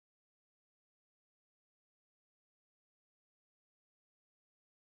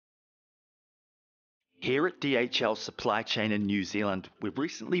Here at DHL Supply Chain in New Zealand, we've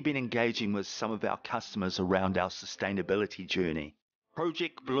recently been engaging with some of our customers around our sustainability journey.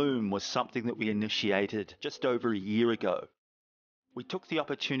 Project Bloom was something that we initiated just over a year ago. We took the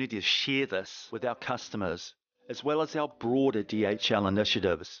opportunity to share this with our customers, as well as our broader DHL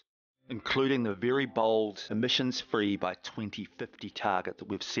initiatives, including the very bold emissions-free by 2050 target that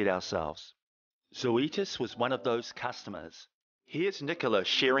we've set ourselves. Zoetis was one of those customers. Here's Nicola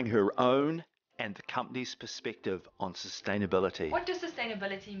sharing her own and the company's perspective on sustainability. What does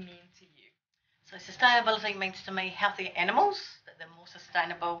sustainability mean to you? So sustainability means to me healthier animals, that they're more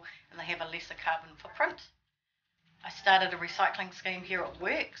sustainable and they have a lesser carbon footprint. I started a recycling scheme here at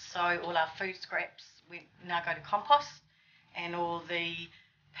work, so all our food scraps now go to compost, and all the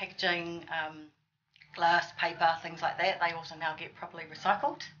packaging, glass, paper, things like that, they also now get properly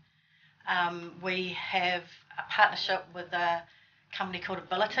recycled. We have a partnership with a company called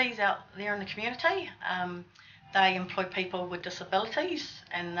Abilities out there in the community. They employ people with disabilities,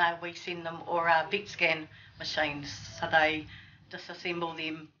 and we send them all our vet scan machines, so they disassemble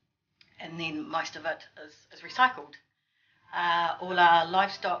them, and then most of it is recycled. All our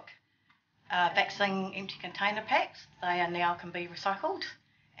livestock vaccine empty container packs, they are now can be recycled,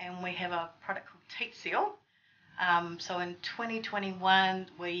 and we have a product called Teat Seal. So in 2021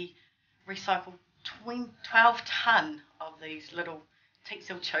 we recycled 12 tonne of these little Teat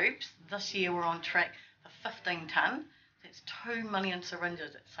Seal tubes. This year we're on track for 15 tonne. That's 2 million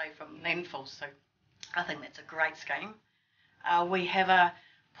syringes, say, from landfills. So I think that's a great scheme. We have a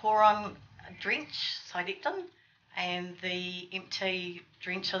pour-on drench, Sidectin, and the empty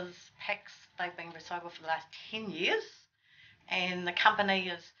drenches packs, they've been recycled for the last 10 years. And the company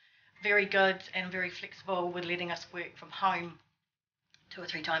is very good and very flexible with letting us work from home 2 or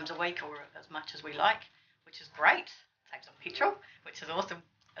 3 times a week, or as much as we like, which is great. Saves on petrol, which is awesome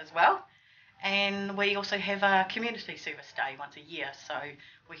as well. And we also have a community service day once a year, so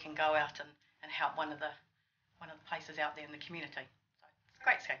we can go out and help one of the places out there in the community. So it's a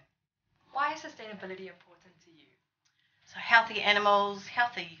great scheme. Why is sustainability important to you? So healthy animals,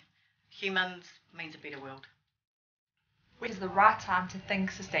 healthy humans means a better world. When is the right time to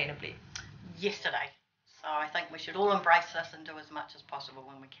think sustainably? Yesterday. So I think we should all embrace this and do as much as possible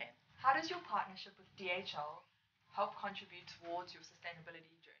when we can. How does your partnership with DHL help contribute towards your sustainability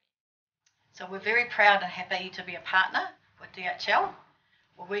journey? So we're very proud and happy to be a partner with DHL.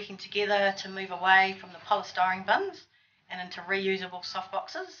 We're working together to move away from the polystyrene bins and into reusable soft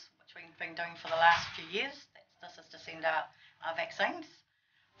boxes, which we've been doing for the last few years. This is to send out our vaccines.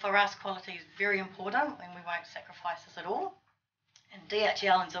 For us, quality is very important, and we won't sacrifice this at all. And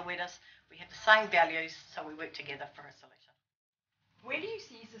DHL and Zoetis, we have the same values, so we work together for a solution. Where do you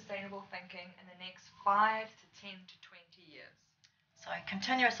see sustainable thinking in the next 5 to 10 to 20 years? So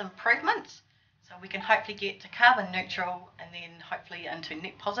continuous improvements, so we can hopefully get to carbon neutral and then hopefully into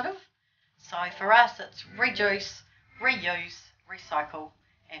net positive. So for us, it's reduce, reuse, recycle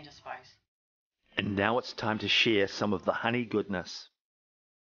and dispose. And now it's time to share some of the honey goodness.